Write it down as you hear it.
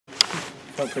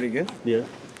felt pretty good. Yeah.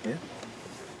 Yeah.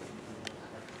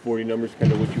 40 numbers,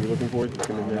 kind of what you were looking for?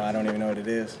 No, I don't even know what it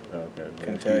is. Oh, okay.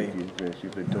 Couldn't tell you. See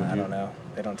if they told I you. don't know.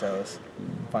 They don't tell us.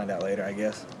 Find out later, I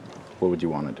guess. What would you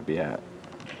want it to be at?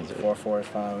 4.4 is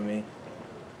fine with me.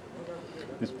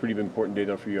 This is a pretty important day,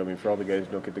 though, for you. I mean, for all the guys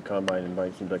who don't get the combine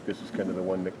invite, it seems like this is kind of the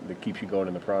one that keeps you going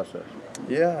in the process.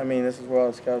 Yeah, I mean, this is where all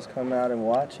the scouts come out and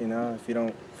watch. You know, if you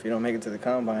don't make it to the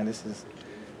combine, this is,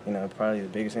 you know, probably the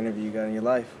biggest interview you got in your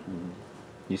life. Mm-hmm.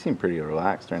 You seem pretty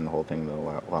relaxed during the whole thing,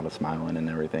 though. A lot of smiling and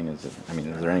everything. Is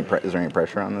there any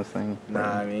pressure on this thing?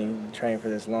 Nah, I mean, you train for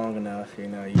this long enough. You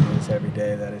know, you do this every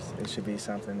day. That it should be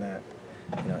something that,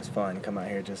 you know, it's fun. You come out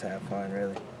here, just have fun,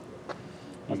 really.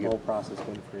 How's the whole process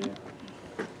been for you?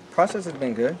 Process has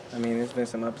been good. I mean, there's been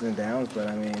some ups and downs, but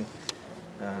I mean,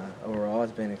 overall,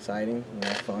 it's been exciting. You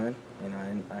know, fun. You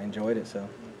know, I enjoyed it. So.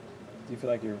 Do you feel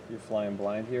like you're flying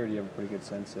blind here, or do you have a pretty good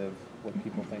sense of what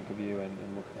people think of you and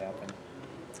what could happen?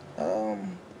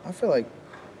 I feel like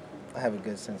I have a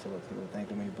good sense of what people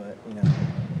think of me, but you know,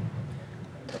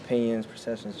 opinions,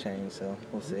 perceptions change, so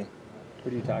we'll see. Who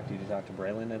do you talk to? Do you talk to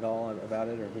Braylon at all about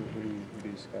it, or who do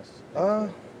you discuss?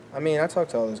 I mean, I talk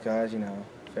to all those guys, you know,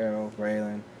 Farrell,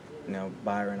 Braylon, you know,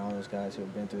 Byron, all those guys who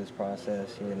have been through this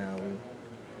process. You know,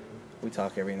 we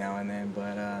talk every now and then,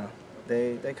 but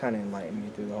they kind of enlighten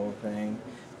me through the whole thing.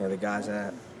 You know, the guys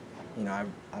that, you know,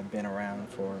 I've been around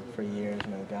for years.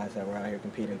 You know, the guys that were out here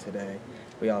competing today,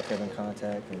 we all kept in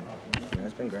contact, and you know,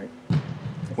 it's been great.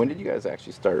 When did you guys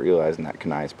actually start realizing that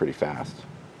Kanai is pretty fast?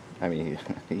 I mean,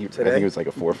 I think Today? it was like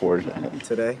a 4.4.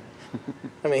 Today?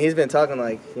 I mean, he's been talking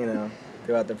like, you know,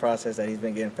 throughout the process that he's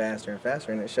been getting faster and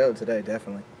faster, and it showed today,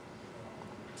 definitely.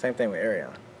 Same thing with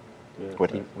Arion. Yeah.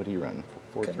 What he run?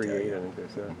 4.38, I think they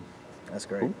said. That's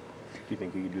great. Who? Do you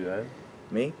think he could do that?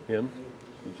 Me? Him?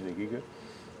 Did you think he could?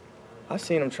 I've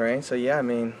seen him train, so yeah, I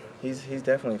mean, he's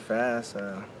definitely fast. You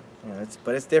know,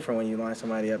 but it's different when you line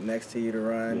somebody up next to you to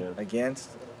run against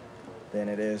than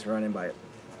it is running by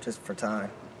just for time.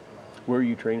 Where are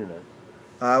you training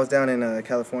at? I was down in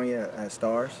California at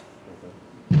Stars.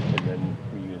 Okay. And then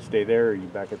are you going to stay there, or are you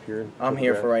back up here? I'm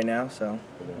here for right now, so.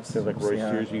 Okay. Sounds like Royce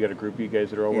Sears, you got a group of you guys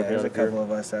that are all working out there's a here? couple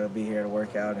of us that'll be here to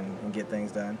work out and get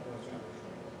things done.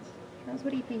 Charles,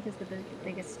 what do you think is the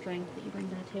biggest strength that you bring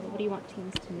to the table? What do you want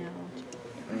teams to know?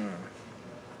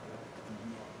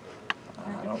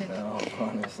 I don't know,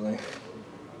 honestly.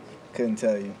 Couldn't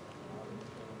tell you.